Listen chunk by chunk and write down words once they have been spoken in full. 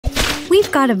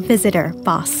We've got a visitor,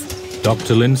 boss.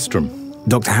 Dr. Lindstrom.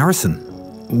 Dr. Harrison,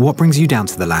 what brings you down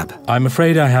to the lab? I'm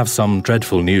afraid I have some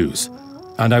dreadful news,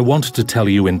 and I wanted to tell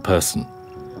you in person.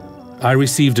 I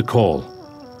received a call.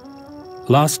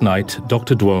 Last night,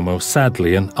 Dr. Duomo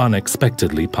sadly and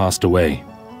unexpectedly passed away.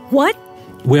 What?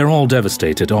 We're all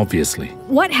devastated, obviously.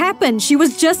 What happened? She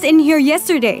was just in here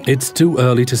yesterday. It's too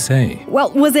early to say.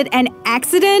 Well, was it an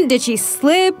accident? Did she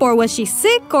slip? Or was she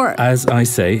sick? Or... As I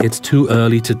say, it's too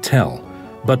early to tell.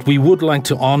 But we would like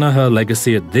to honor her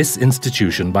legacy at this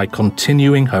institution by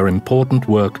continuing her important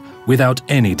work without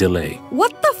any delay.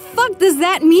 What the fuck does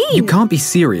that mean? You can't be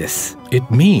serious. It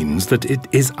means that it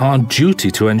is our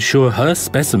duty to ensure her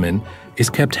specimen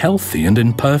is kept healthy and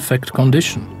in perfect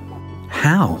condition.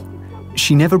 How?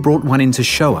 She never brought one in to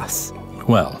show us.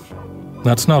 Well,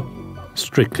 that's not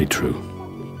strictly true.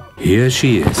 Here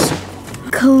she is.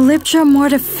 Calyptra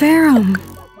Morteferum.